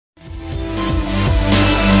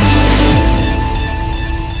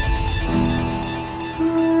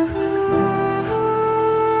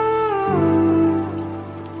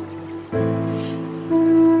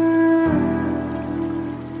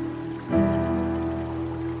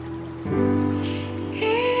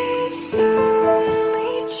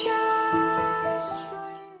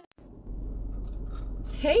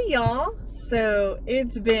y'all. So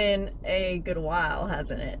it's been a good while,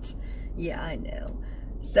 hasn't it? Yeah, I know.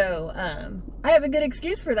 So I have a good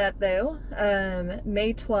excuse for that though.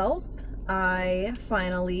 May 12th, I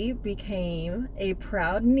finally became a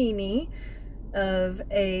proud Nini of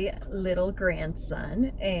a little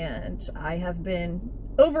grandson, and I have been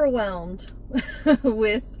overwhelmed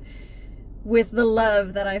with the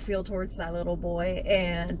love that I feel towards that little boy.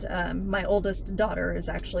 And my oldest daughter is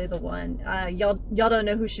actually the one. Y'all don't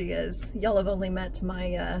know who she is. Y'all have only met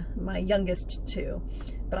my my youngest two,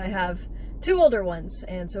 but I have two older ones,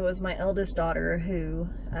 and so it was my eldest daughter who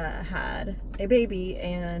had a baby,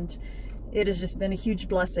 and it has just been a huge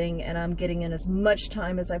blessing, and I'm getting in as much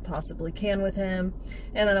time as I possibly can with him.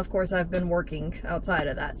 And then of course I've been working outside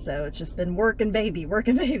of that, so it's just been work and baby.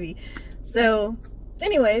 So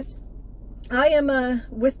anyways, I am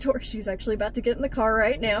with Tori. She's actually about to get in the car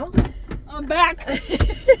right now. I'm back.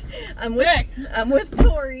 I'm with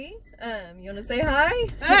Tori. You want to say hi?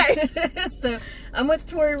 Hi. So I'm with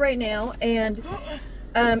Tori right now, and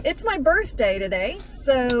it's my birthday today.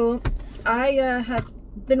 So I have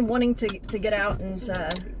been wanting to get out and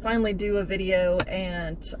finally do a video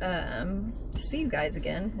and see you guys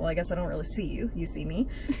again. Well, I guess I don't really see you. You see me,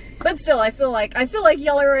 but still, I feel like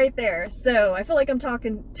y'all are right there. So I feel like I'm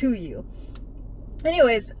talking to you.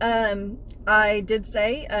 Anyways, I did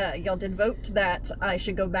say, y'all did vote that I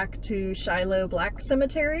should go back to Shilo-Black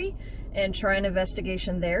Cemetery and try an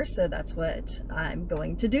investigation there, so that's what I'm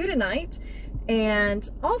going to do tonight. And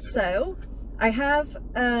also, I have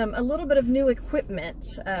a little bit of new equipment.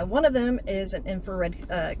 One of them is an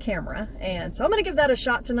infrared camera, and so I'm going to give that a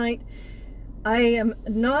shot tonight. I am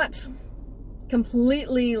not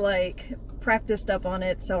completely, like, practiced up on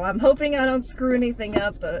it, so I'm hoping I don't screw anything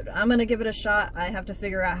up, but I'm gonna give it a shot. I have to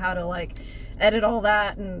figure out how to like edit all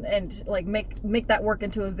that and like make that work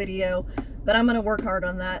into a video, but I'm gonna work hard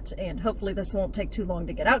on that, and hopefully this won't take too long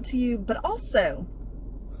to get out to you. But also,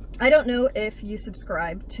 I don't know if you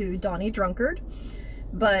subscribe to Donnie Drunkard,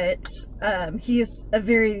 but he is a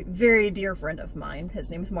very, very dear friend of mine. His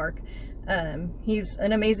name's Mark. He's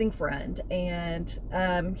an amazing friend, and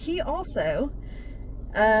he also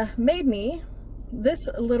made me this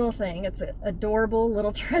little thing. It's an adorable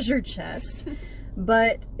little treasure chest,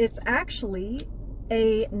 but it's actually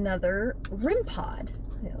another REM pod.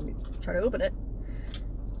 Yeah, let me try to open it.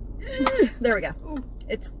 There we go.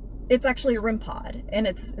 It's actually a REM pod, and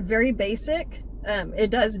it's very basic. It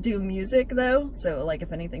does do music though, so like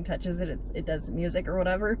if anything touches it, it does music or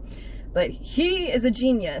whatever. But he is a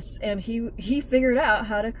genius, and he figured out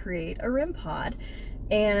how to create a REM pod.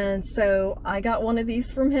 And so I got one of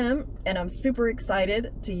these from him, and I'm super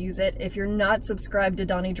excited to use it. If you're not subscribed to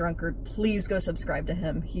Donnie Drunkard, please go subscribe to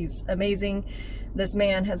him. He's amazing. This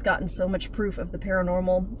man has gotten so much proof of the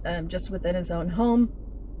paranormal just within his own home.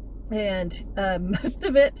 And most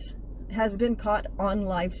of it has been caught on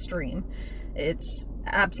live stream. It's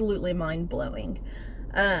absolutely mind-blowing.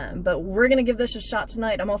 But we're going to give this a shot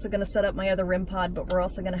tonight. I'm also going to set up my other REM pod, but we're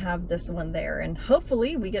also going to have this one there, and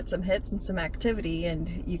hopefully we get some hits and some activity,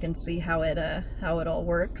 and you can see how it all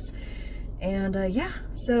works. And yeah,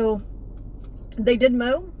 so they did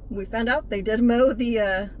mow. We found out they did mow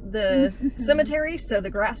the cemetery, so the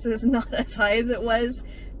grass is not as high as it was.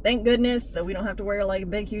 Thank goodness. So we don't have to wear like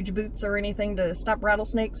big huge boots or anything to stop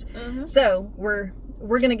rattlesnakes. So we're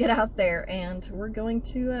going to get out there, and we're going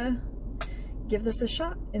to give this a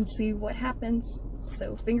shot and see what happens.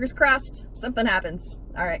 So fingers crossed something happens.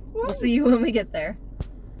 All right, we'll see you when we get there.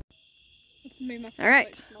 All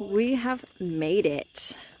right, we have made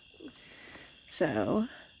it. So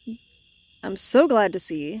I'm so glad to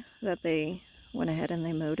see that they went ahead and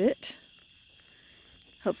they mowed it.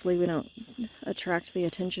 Hopefully we don't attract the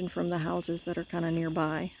attention from the houses that are kind of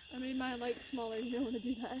nearby. I made my light smaller. You don't want to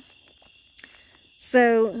do that.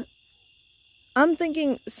 So I'm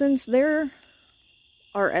thinking, since there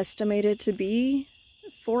are estimated to be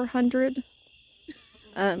 400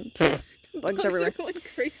 bugs everywhere. Are going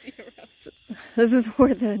crazy around. This is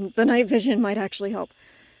where the night vision might actually help.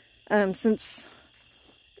 Since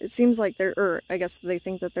it seems like I guess they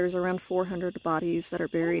think that there's around 400 bodies that are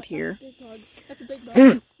buried here. That's a big bug. That's a big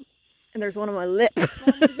bug. And there's one on my lip.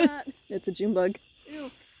 What is that? It's a June bug.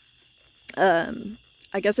 Ew.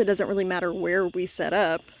 I guess it doesn't really matter where we set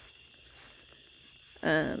up.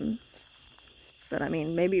 But I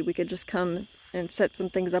mean, maybe we could just come and set some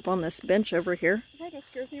things up on this bench over here. The thing that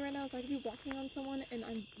scares me right now is I could be walking on someone, and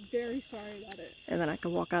I'm very sorry about it. And then I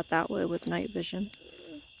can walk out that way with night vision.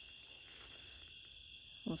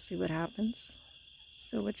 We'll see what happens.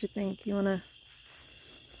 So what you think? You want to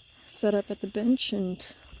set up at the bench and...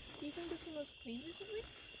 Do you think this one was clean recently?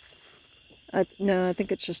 No, I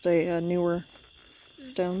think it's just a newer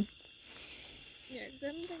stone. Yeah, because I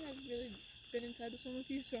don't think I've really been inside this one with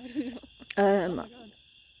you, so I don't know. Oh my God.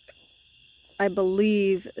 I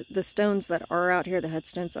believe the stones that are out here, the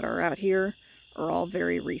headstones that are out here, are all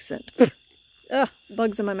very recent. Ugh,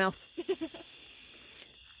 bugs in my mouth.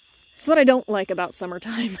 That's what I don't like about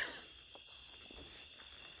summertime.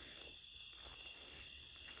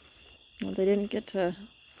 Well, they didn't get to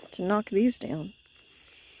knock these down.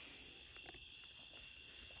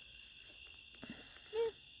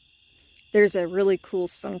 There's a really cool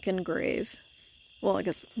sunken grave. Well, I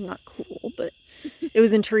guess not cool, but it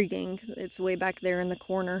was intriguing. It's way back there in the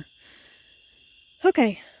corner.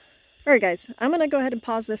 Okay. Alright guys, I'm going to go ahead and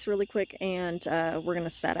pause this really quick, and we're going to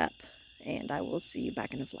set up, and I will see you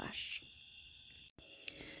back in a flash.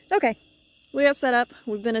 Okay, we got set up.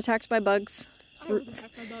 We've been attacked by bugs. I was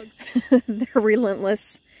attacked by bugs. They're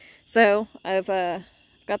relentless. So I've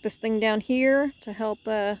got this thing down here to help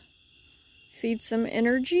feed some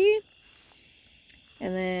energy.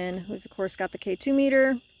 And then we've of course got the K2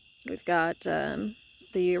 meter. We've got the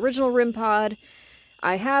original REM pod.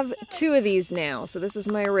 I have 2 of these now. So this is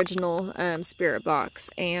my original spirit box,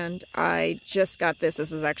 and I just got this.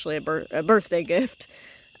 This is actually a birthday gift.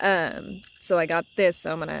 So I got this,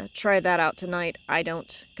 so I'm gonna try that out tonight. I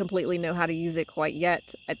don't completely know how to use it quite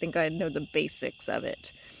yet. I think I know the basics of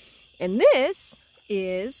it. And this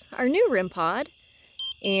is our new REM pod,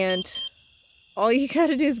 and all you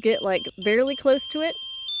gotta do is get like barely close to it,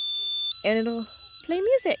 and it'll play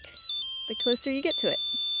music the closer you get to it.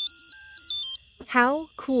 How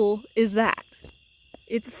cool is that?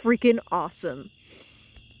 It's freaking awesome.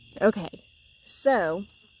 Okay, so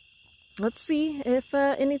let's see if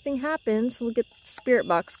anything happens. We'll get the spirit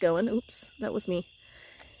box going. Oops, that was me.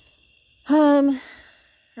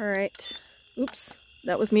 Alright. Oops,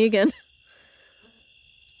 that was me again.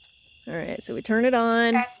 Alright, so we turn it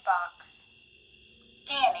on. Xbox.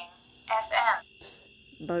 Scanning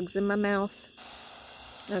FM. Bugs in my mouth.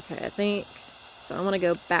 Okay, I think, so I'm gonna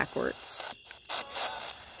go backwards.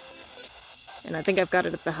 And I think I've got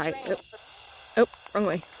it at the high, oh, wrong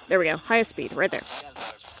way. There we go, highest speed, right there.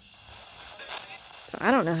 So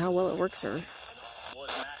I don't know how well it works, or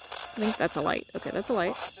I think that's a light. Okay, that's a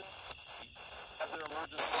light.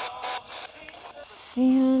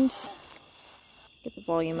 And get the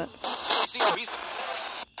volume up.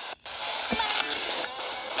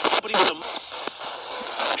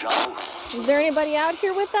 Is there anybody out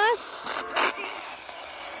here with us?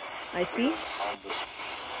 I see.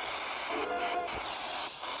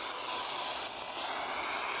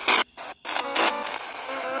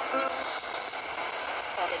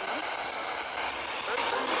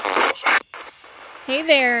 Hey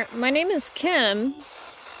there, my name is Kim,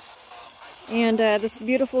 and this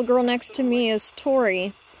beautiful girl next to me is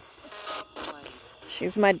Tori.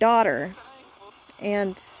 She's my daughter,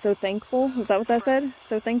 and so thankful. Is that what that said?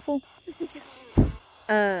 So thankful?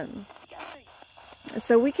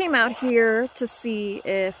 So we came out here to see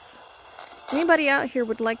if anybody out here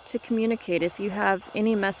would like to communicate, if you have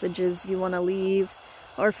any messages you want to leave,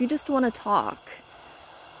 or if you just want to talk.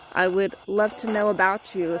 I would love to know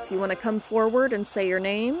about you. If you want to come forward and say your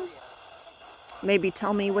name, maybe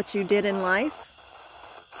tell me what you did in life.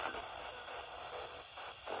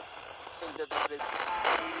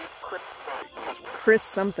 Chris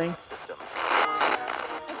something.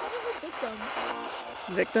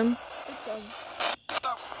 Victim?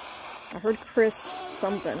 I heard Chris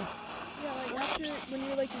something. Yeah, like after, when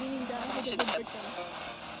you're like leaning down, I think it's victim.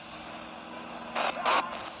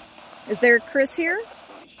 Is there a Chris here?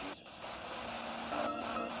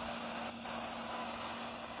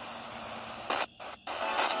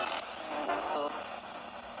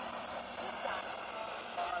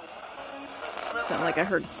 Sounded like I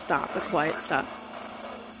heard stop, a quiet stop.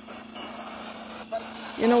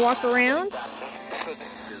 You gonna walk around?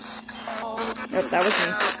 Oh, that was me.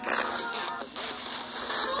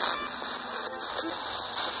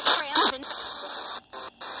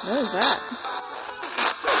 What is that?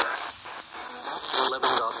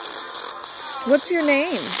 What's your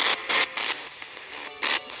name?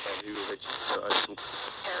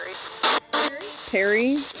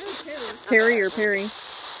 Perry? Terry or Perry?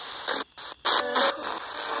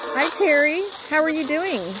 Hi Terry, how are you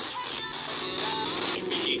doing?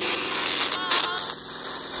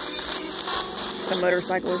 It's a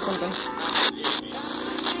motorcycle or something.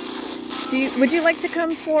 Would you like to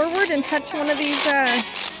come forward and touch one of these,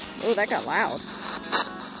 oh, that got loud.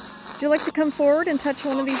 Would you like to come forward and touch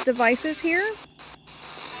one of these devices here?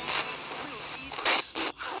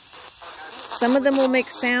 Some of them will make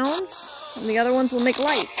sounds, and the other ones will make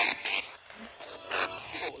lights.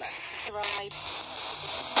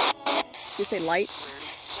 say light?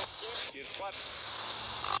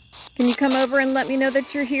 Can you come over and let me know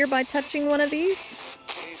that you're here by touching one of these?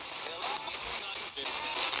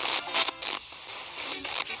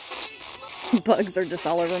 Bugs are just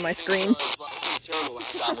all over my screen.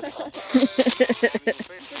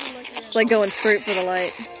 It's like going straight for the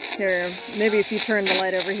light. Here, maybe if you turn the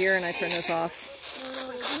light over here and I turn this off.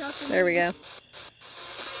 There we go.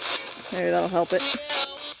 Maybe that'll help it.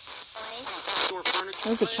 That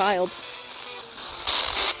was a child.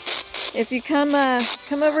 If you come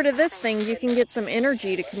over to this thing, you can get some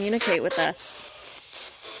energy to communicate with us.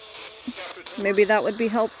 Maybe that would be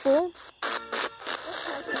helpful.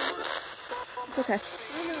 It's okay.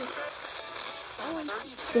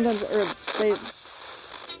 Sometimes, or they...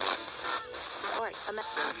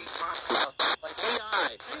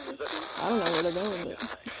 I don't know where they're going,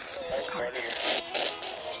 but there's a car there.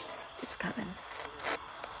 It's coming.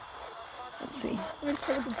 Let's see.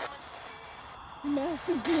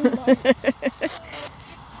 Massive blue light.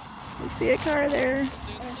 You see a car there?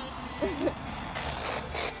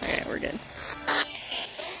 Alright, we're good.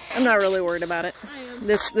 I'm not really worried about it.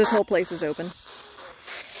 This whole place is open.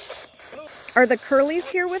 Are the curlies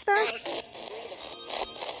here with us?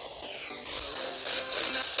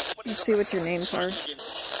 Let's see what your names are.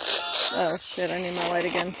 Oh shit, I need my light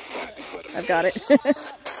again. I've got it.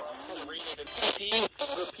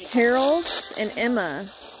 Harold and Emma.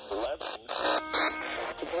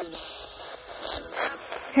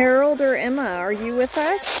 Harold or Emma, are you with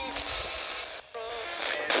us?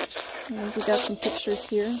 And we got some pictures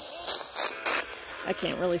here. I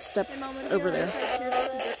can't really step over there.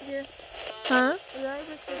 Huh?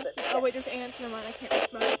 Oh wait, there's ants. Never mind, I can't miss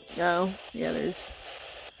that. Oh, yeah, there's...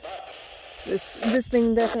 This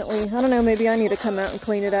thing definitely... I don't know, maybe I need to come out and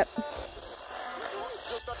clean it up.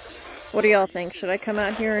 What do y'all think? Should I come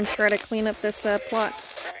out here and try to clean up this plot?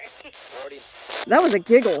 That was a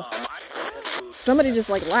giggle. Somebody just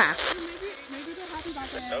like laughed. Maybe they're happy about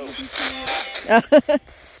that.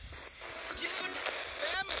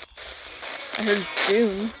 I heard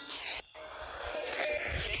June.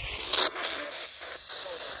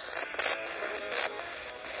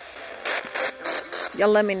 Y'all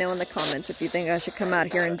let me know in the comments if you think I should come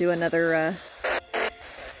out here and do another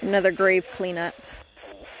grave cleanup.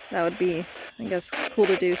 That would be, I guess, cool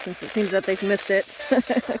to do since it seems that they've missed it,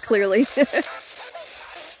 clearly. Let's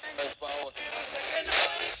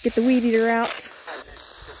get the weed eater out.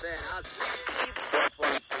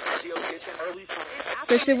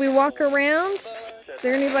 So should we walk around? Is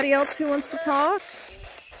there anybody else who wants to talk?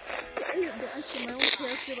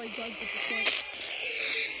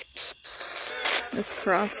 This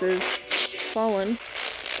cross is fallen.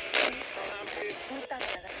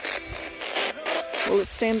 Will it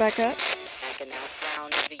stand back up?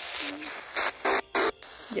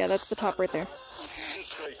 Yeah, that's the top right there.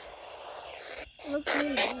 It looks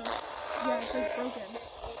really nice. Yeah, it's like broken.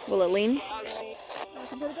 Will it lean?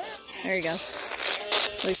 There you go.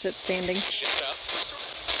 At least it's standing.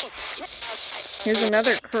 Here's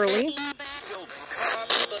another curly.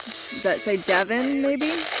 Does that say Devon,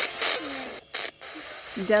 maybe?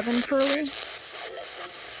 Devon curly?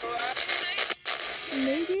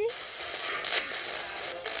 Maybe?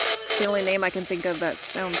 The only name I can think of that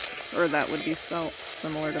sounds, or that would be spelled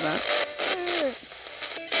similar to that.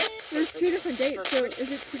 There's 2 different dates, so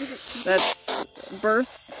is it 2 different people? That's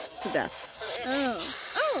birth to death. Oh.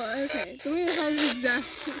 Oh, okay. So we have it exact.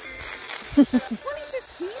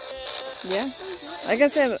 2015? Yeah. Like I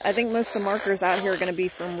said, I think most of the markers out here are going to be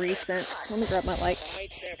from recent. Let me grab my light.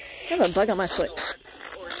 I have a bug on my foot.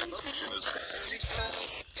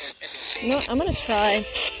 You know what? I'm going to try.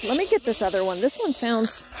 Let me get this other one. This one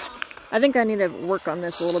sounds... I think I need to work on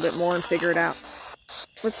this a little bit more and figure it out.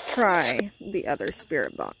 Let's try the other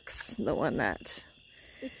spirit box. The one that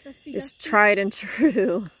is tried and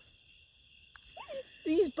true.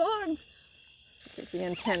 These bugs. Get the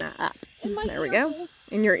antenna up. There we go.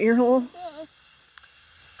 In your ear hole.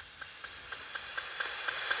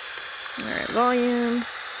 Alright, volume.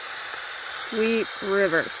 Sweep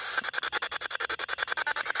reverse.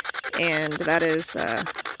 And that is,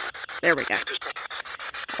 there we go.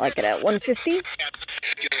 I like it at 150.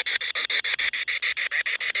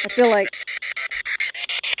 I feel like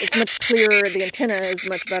it's much clearer. The antenna is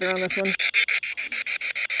much better on this one.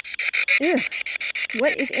 Ew.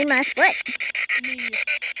 What is in my foot?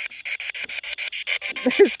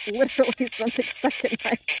 There's literally something stuck in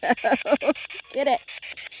my toe. Get it.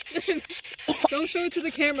 Don't show it to the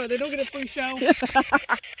camera. They don't get a free show.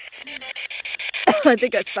 I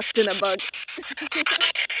think I sucked in a bug.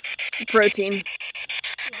 Protein.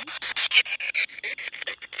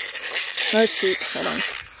 Oh shoot, hold on.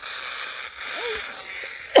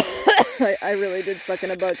 I really did suck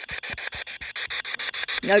in a bug.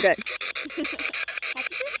 Okay.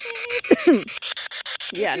 Happy birthday!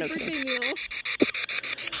 Yeah, no What's your kidding. birthday meal?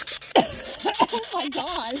 Oh my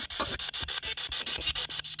god.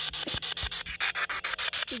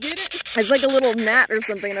 You get it? It's like a little gnat or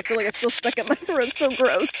something, and I feel like it's still stuck in my throat. It's so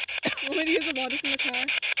gross. Want me to use the water from the car?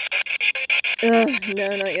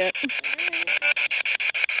 No, not yet.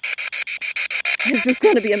 This is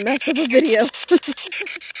gonna be a mess of a video.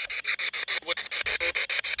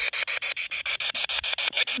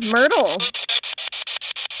 Myrtle. I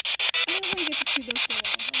don't really get to see those so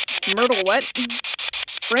well. Myrtle what?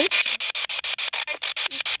 French?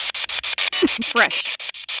 Fresh.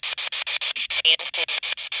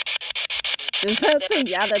 Is that so?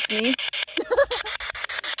 Yeah, that's me.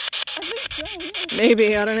 I think so, yeah.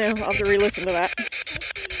 Maybe, I don't know. I'll have to re-listen to that.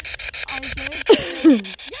 Isaac.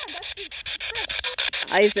 Yeah, that's it.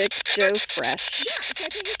 Fresh. Isaac Joe Fresh. Yeah, so I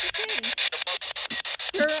think it's the same.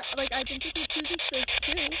 Her, like, identical to the sisters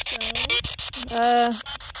too, so.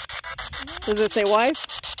 Does it say wife?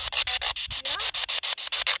 Yeah.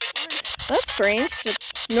 That's strange.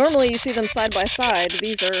 Normally you see them side by side.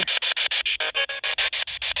 These are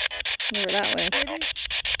over that way. Where do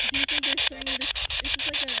you think they're saying this? Is this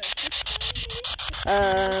like a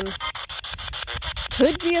footstone, maybe?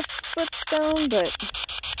 Could be a footstone, but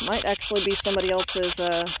might actually be somebody else's,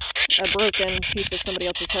 a broken piece of somebody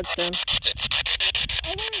else's headstone.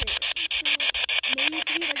 Oh, wait. So, maybe it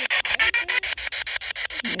could be like a child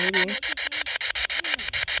Maybe.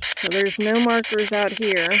 So there's no markers out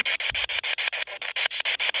here.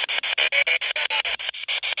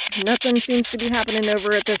 Nothing seems to be happening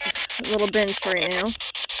over at this little bench right now.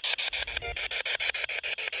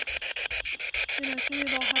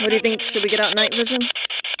 What do you think? Should we get out night vision?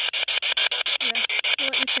 Yeah. You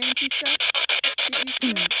want your fancy stuff? Get used to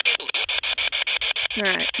it.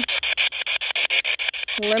 Alright.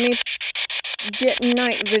 Let me get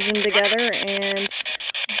night vision together and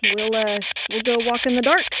we'll go walk in the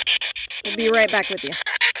dark. We'll be right back with you.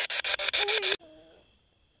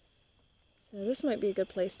 So this might be a good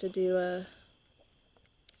place to do a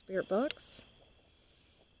spirit box.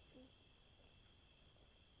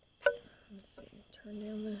 Let's see, turn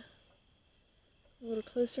down a little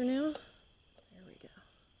closer now. There we go.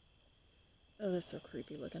 Oh, that's so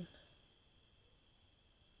creepy looking.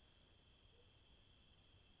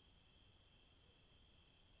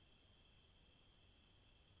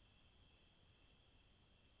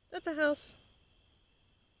 That's a house.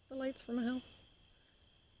 The lights from a house.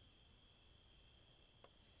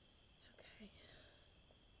 Okay.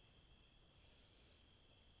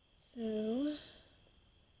 So,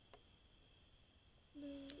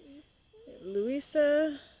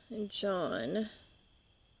 Louisa and John.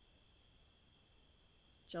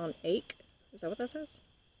 John Ake. Is that what that says?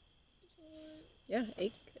 Yeah,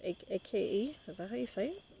 Ake. A-K-E. Is that how you say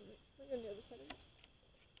it?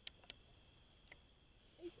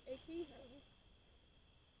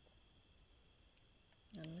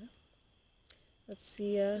 I don't know. Let's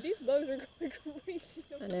see. These bugs are going crazy.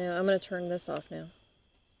 I know. I'm going to turn this off now.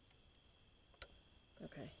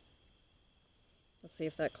 Okay. Let's see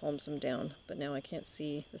if that calms them down. But now I can't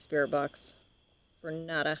see the spirit box for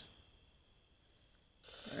nada.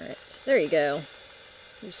 Alright. There you go.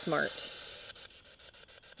 You're smart.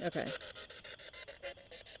 Okay.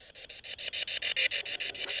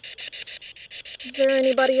 Is there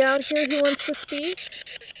anybody out here who wants to speak?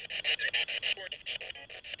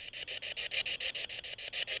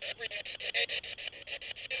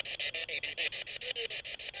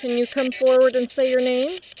 Can you come forward and say your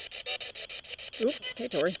name? Oop, hey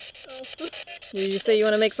Tori. Oh. Did you say you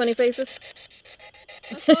want to make funny faces?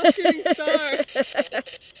 I saw a shooting star. I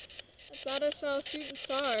thought I saw a shooting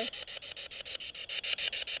star.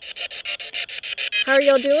 How are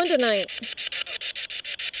y'all doing tonight?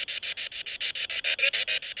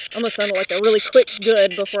 Almost sounded like a really quick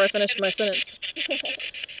good before I finished my sentence.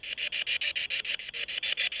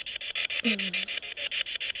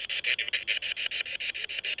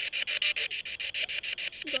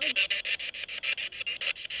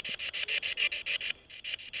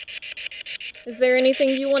 Is there anything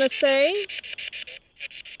you want to say?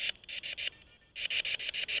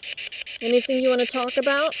 Anything you want to talk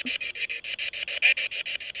about?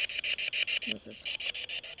 What is this?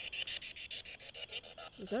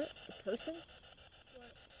 Is that a person?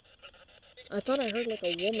 I thought I heard like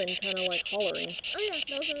a woman kind of like hollering. Oh yeah,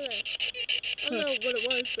 that was over there. I don't know what it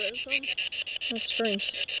was, but some. That's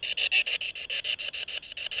strange.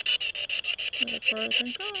 Not a car, I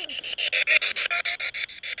think.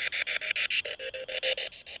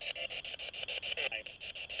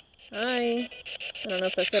 Hi. I don't know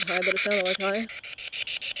if I said hi, but it sounded like hi.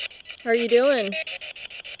 How are you doing?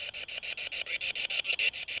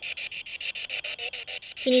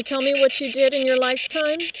 Can you tell me what you did in your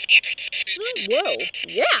lifetime? Oh, whoa,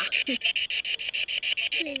 yeah.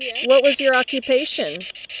 What was your occupation?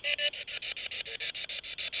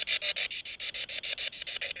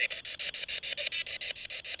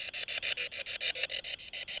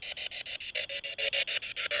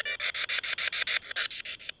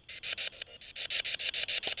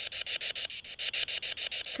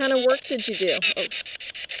 What kind of work did you do? Oh,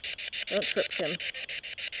 don't trip him.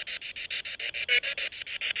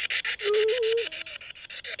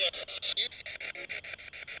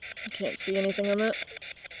 I can't see anything on that.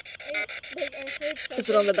 I heard something. Is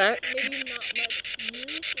it on the back? Maybe not much you,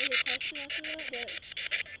 like a question after that, but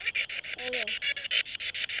I don't know.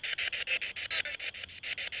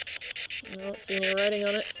 I don't see any writing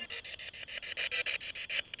on it.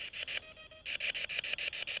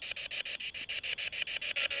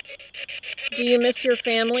 Do you miss your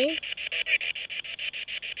family?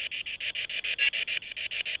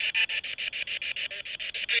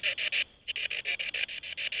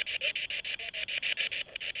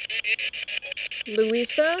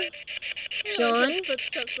 Louisa? John?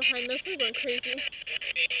 Footsteps behind us are going crazy.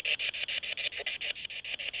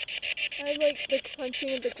 I have like the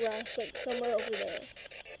crunching of the grass like somewhere over there.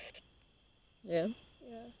 Yeah?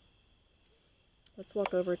 Yeah. Let's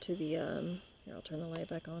walk over to the, here, I'll turn the light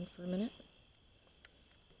back on for a minute.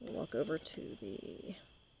 We'll walk over to the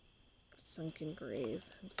sunken grave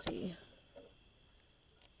and see. There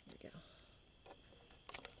we go.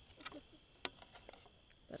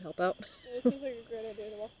 That help out? Yeah, it seems like a great idea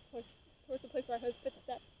to walk towards the place where I heard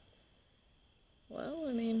footsteps. Well,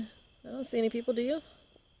 I mean, I don't see any people, do you?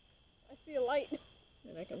 I see a light.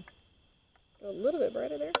 And I can go a little bit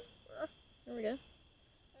brighter there. There we go.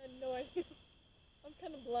 I had no idea. I'm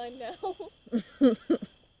kind of blind now.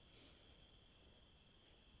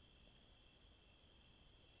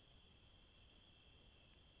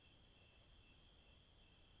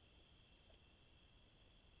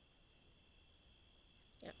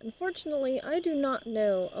 Yeah, unfortunately, I do not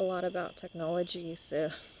know a lot about technology,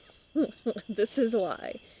 so this is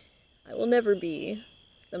why I will never be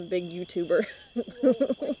some big YouTuber. I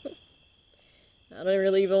don't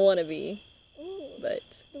really even want to be. Ooh, but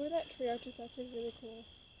the way that tree arch is actually really cool.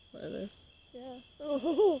 What is this? Yeah.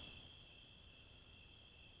 Oh.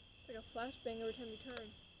 It's like a flashbang every time you turn.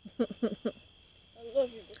 I love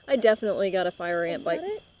you. I definitely got a fire ant bite.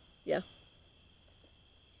 It? Yeah.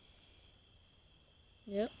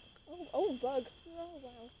 Yep. Oh, bug. Oh,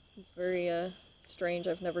 wow. It's very strange.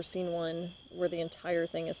 I've never seen one where the entire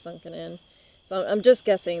thing is sunken in. So I'm just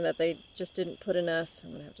guessing that they just didn't put enough.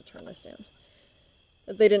 I'm going to have to turn this down.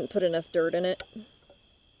 That they didn't put enough dirt in it.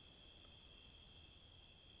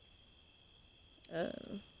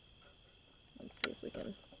 Let's see if we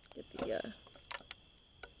can get the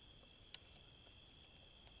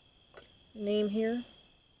name here.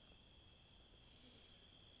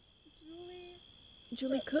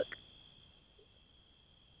 Julie Cook.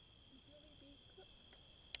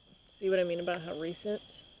 See what I mean about how recent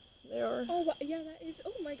they are? Oh, yeah, that is.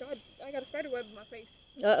 Oh my god, I got a spider web in my face.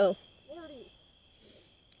 Uh-oh. Lordy.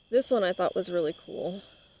 This one I thought was really cool.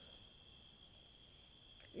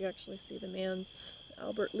 You actually see the man's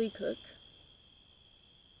Albert Lee Cook.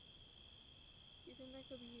 Do you think that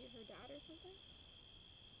could be her dad or something?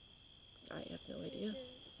 I have no idea.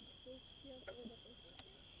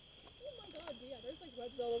 Oh my god, yeah, there's like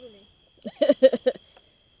webs all over me.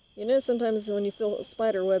 You know, sometimes when you feel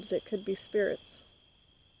spider webs, it could be spirits.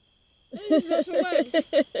 There's webs.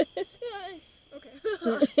 Okay.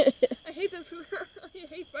 I hate this. I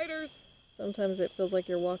hate spiders. Sometimes it feels like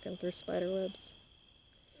you're walking through spider webs.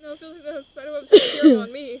 No, it feels like the spider webs are appearing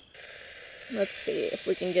on me. Let's see if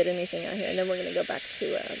we can get anything out here, and then we're going to go back to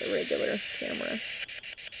the regular camera.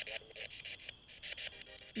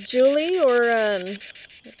 Julie, or,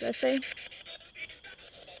 what did I say?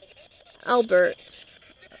 Albert,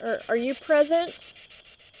 are you present?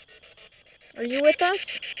 Are you with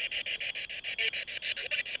us?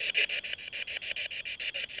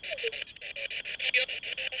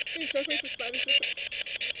 Can you check me for spiders?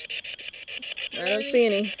 I don't see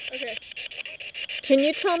any. Okay. Can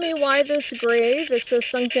you tell me why this grave is so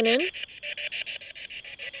sunken in?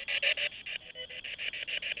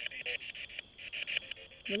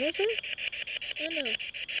 What is it? I don't know.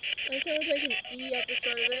 I just sounded like an E at the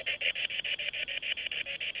start of it.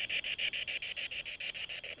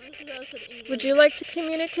 Honestly, that said English. Would you like to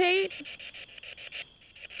communicate?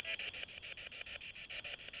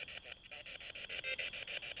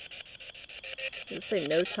 Did it say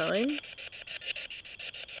no time?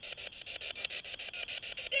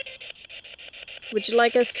 Would you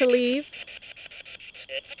like us to leave?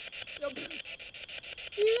 Nope.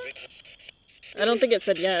 I don't think it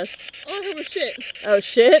said yes. All I heard was shit. Oh,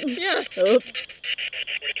 shit? Yeah. Oops.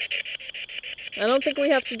 I don't think we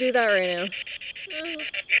have to do that right now.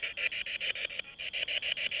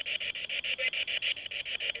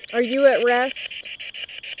 Are you at rest?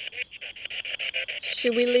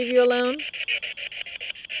 Should we leave you alone?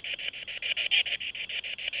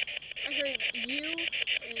 I heard you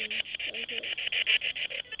and that was it.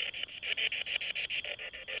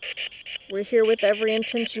 We're here with every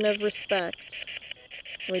intention of respect.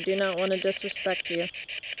 We do not want to disrespect you. Is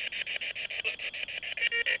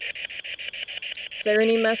there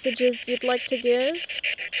any messages you'd like to give?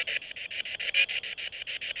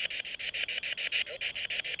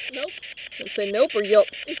 Nope. Let's say nope or yup.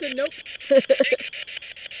 It said nope.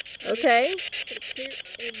 Okay.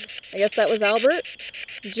 I guess that was Albert.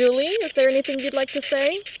 Julie, is there anything you'd like to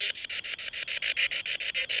say?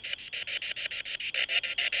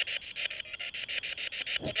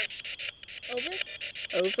 Over?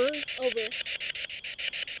 Over? Over.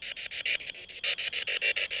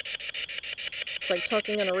 It's like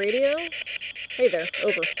talking on a radio. Hey there,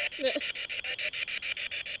 over.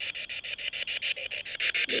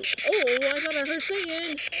 Oh, I thought I heard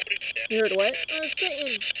Satan. You heard what?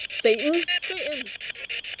 Satan. Satan? Satan.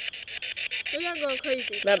 Maybe I'm going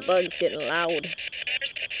crazy. That bug's getting loud.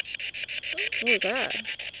 What was that?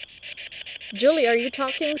 Julie, are you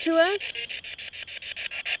talking to us?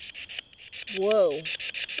 Whoa.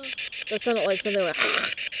 That sounded like something like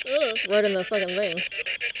right in the fucking thing.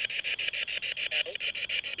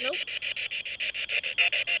 Nope.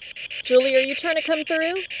 Julie, are you trying to come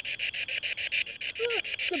through?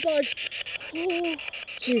 The bug. Oh,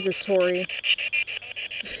 Jesus, Tori.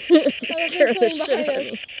 You scared the shit out of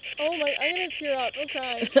me. Oh my, I'm gonna tear up. I'm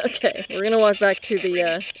crying. Okay, we're gonna walk back to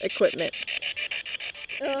the equipment.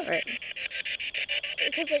 Alright.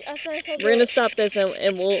 Because like after I saw We're gonna stop this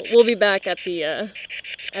and we'll be back at the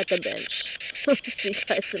bench. See you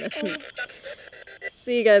guys in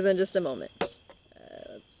see you guys in just a moment.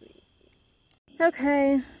 Let's see.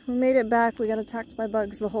 Okay, we made it back. We got attacked by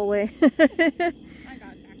bugs the whole way. I got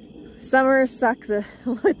attacked. Summer sucks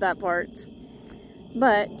with that part.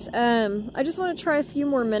 But I just want to try a few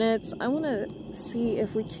more minutes. I want to see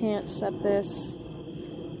if we can't set this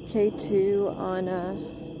K2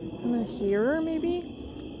 on here, maybe?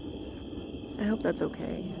 I hope that's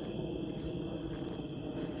okay.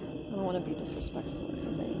 I don't want to be disrespectful or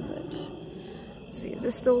anything, but let's see, is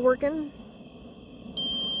this still working?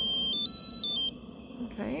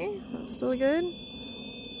 Okay, that's still good.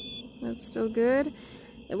 That's still good.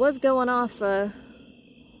 It was going off for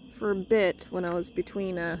a bit when I was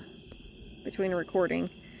between a recording,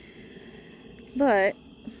 but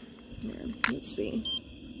here, let's see.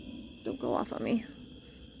 Don't go off on me.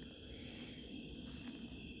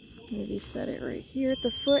 Maybe set it right here at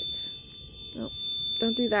the foot. Nope,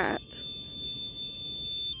 don't do that.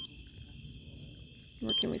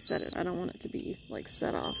 Where can we set it? I don't want it to be like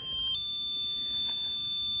set off.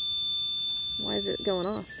 Why is it going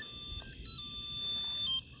off?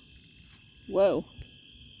 Whoa.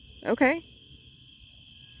 Okay.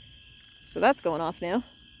 So that's going off now.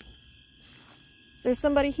 Is there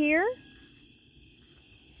somebody here?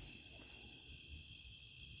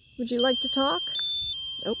 Would you like to talk?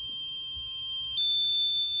 Nope.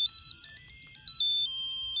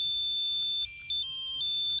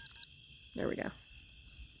 There we go.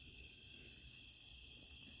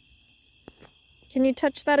 Can you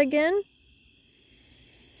touch that again?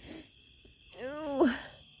 Ooh.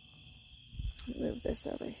 Move this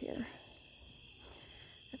over here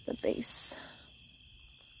at the base.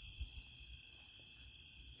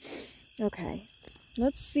 Okay,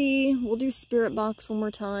 let's see. We'll do spirit box one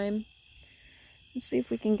more time. Let's see if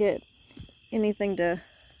we can get anything to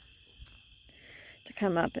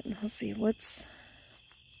come up. And let's see, what's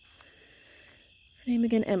her name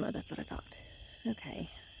again? Emma, that's what I thought. Okay,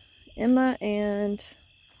 Emma, and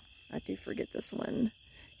I do forget this one,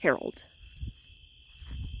 Harold.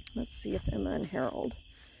 Let's see if Emma and Harold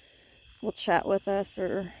will chat with us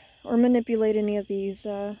or manipulate any of these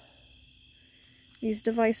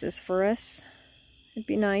devices for us. It'd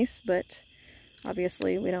be nice, but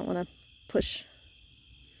obviously we don't want to push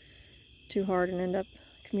too hard and end up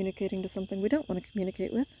communicating to something we don't want to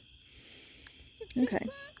communicate with. Okay.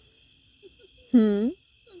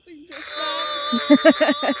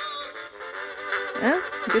 Oh,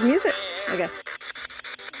 good music. Okay.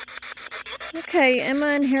 Okay, Emma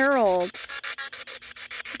and Harold.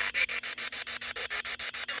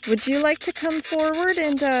 Would you like to come forward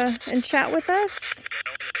and chat with us?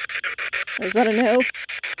 Or is that a no?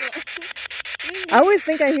 We can I always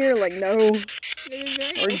think I hear like no,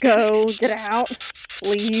 or go, get out,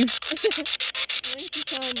 leave.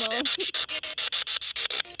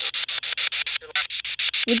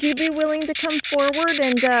 Would you be willing to come forward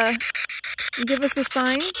and give us a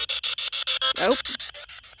sign? Nope.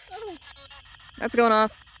 That's going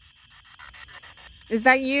off. Is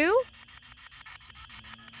that you?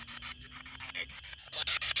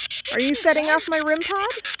 Are you setting off my REM pod?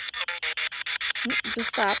 It just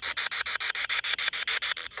stopped.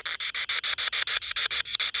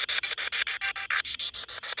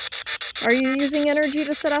 Are you using energy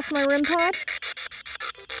to set off my REM pod?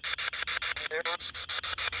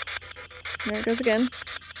 There it goes again.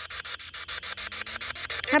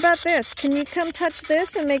 How about this? Can you come touch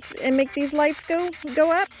this and make these lights go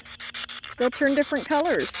up? They'll turn different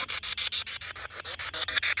colors.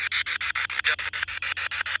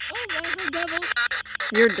 Oh, my devil.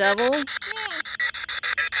 You're a devil? Yeah.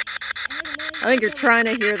 I think you're trying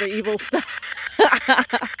to hear the evil stuff.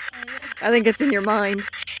 I think it's in your mind.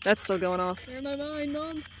 That's still going off. You're in my mind,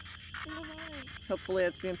 Mom. In my mind. Hopefully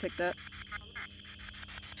it's being picked up.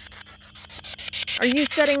 Are you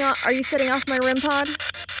setting off my REM pod?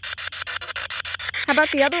 How about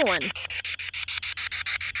the other one?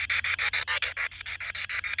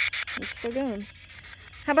 It's still going.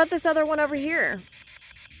 How about this other one over here?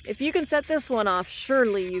 If you can set this one off,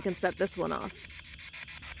 surely you can set this one off.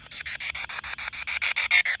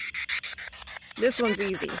 This one's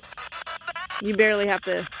easy. You barely have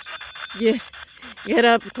to get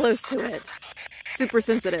up close to it. Super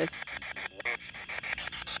sensitive.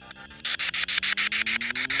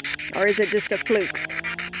 Or is it just a fluke?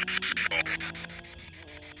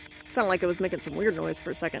 Sounded like it was making some weird noise for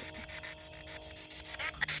a second.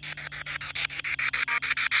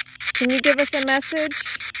 Can you give us a message?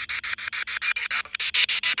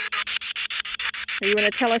 Or you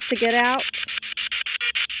want to tell us to get out?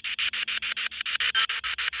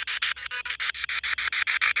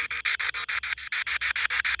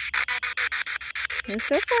 And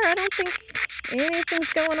so far, I don't think anything's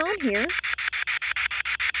going on here.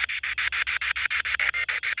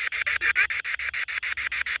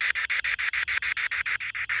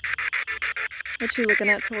 What you looking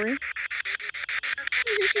at, Tori?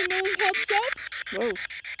 You should know who pops up. Whoa.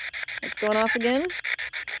 It's going off again?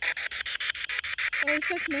 Oh, it's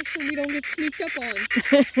like make sure we don't get sneaked up on.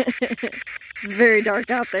 It's very dark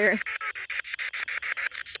out there.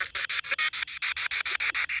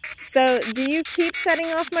 So, do you keep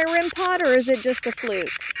setting off my REM pod, or is it just a fluke?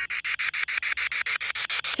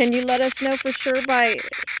 Can you let us know for sure by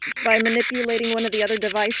manipulating one of the other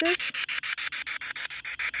devices?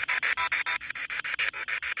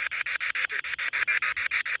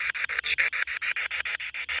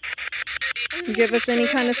 Give us any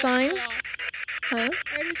kind of sign? Huh?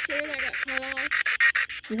 I just sure that got cut off.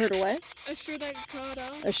 You heard a what? A sure that got cut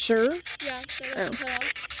off. A sure? Yeah, that got cut off.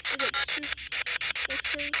 Is it sure?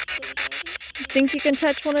 Think you can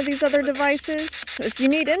touch one of these other devices? If you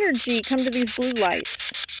need energy, come to these blue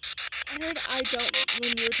lights. I heard I don't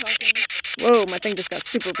when you were talking. Whoa, my thing just got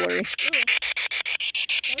super blurry. Ooh.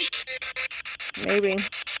 Maybe.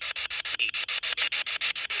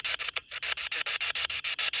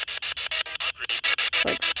 It's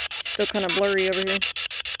like still kind of blurry over here.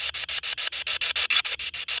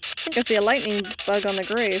 I think I see a lightning bug on the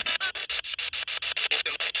grave.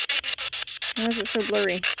 Why is it so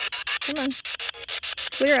blurry? Come on.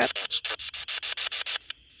 Clear up.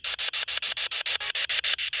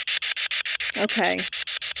 Okay.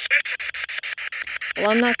 Well,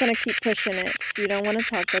 I'm not going to keep pushing it. If you don't want to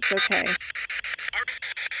talk, that's okay.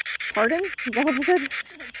 Pardon? Is that what I said?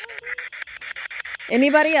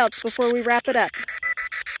 Anybody else before we wrap it up?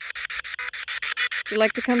 Would you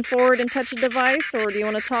like to come forward and touch a device, or do you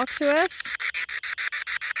want to talk to us?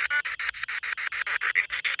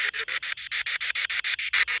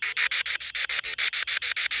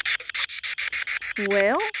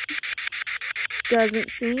 Well,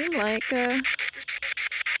 doesn't seem like we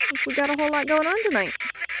got a whole lot going on tonight.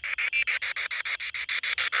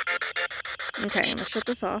 Okay, I'm gonna shut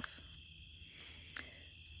this off.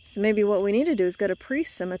 So maybe what we need to do is go to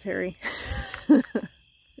Priest Cemetery.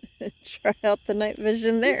 Try out the night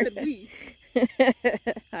vision there. You said we.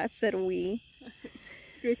 I said we.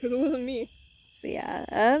 Good, because it wasn't me. So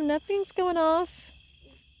yeah, nothing's going off.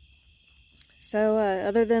 So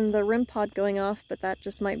other than the REM pod going off, but that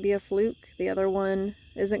just might be a fluke. The other one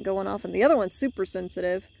isn't going off, and the other one's super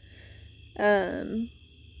sensitive.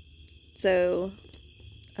 So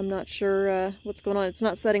I'm not sure what's going on. It's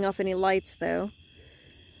not setting off any lights though.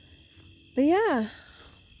 But yeah,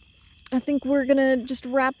 I think we're gonna just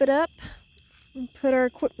wrap it up and put our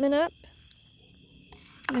equipment up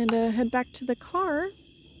and head back to the car.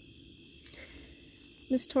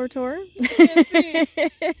 Miss Tortor. Can't see.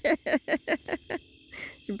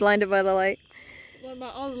 You're blinded by the light? Well,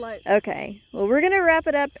 not all the lights. Okay. Well, we're going to wrap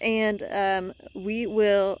it up, and we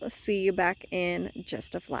will see you back in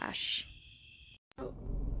just a flash.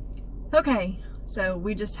 Okay. So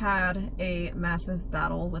we just had a massive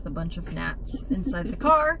battle with a bunch of gnats inside the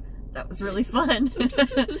car. That was really fun.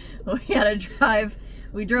 We had to drive.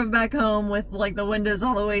 We drove back home with like the windows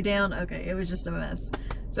all the way down. Okay, it was just a mess.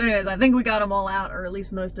 So anyways, I think we got them all out, or at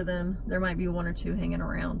least most of them. There might be one or two hanging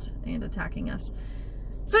around and attacking us.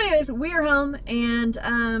 So anyways, we are home, and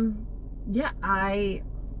yeah, I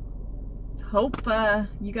hope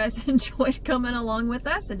you guys enjoyed coming along with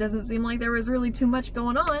us. It doesn't seem like there was really too much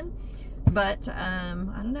going on. But, I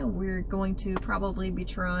don't know, we're going to probably be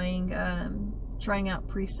trying out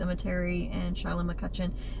Priest Cemetery and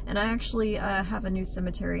Shilo-McCutcheon. And I actually have a new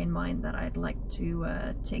cemetery in mind that I'd like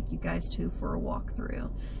to take you guys to for a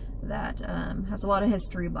walkthrough that has a lot of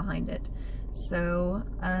history behind it. So,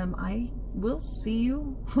 I will see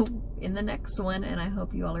you in the next one, and I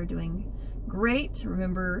hope you all are doing great.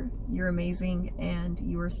 Remember, you're amazing, and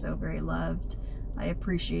you are so very loved. I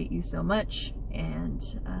appreciate you so much, and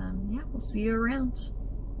yeah, we'll see you around.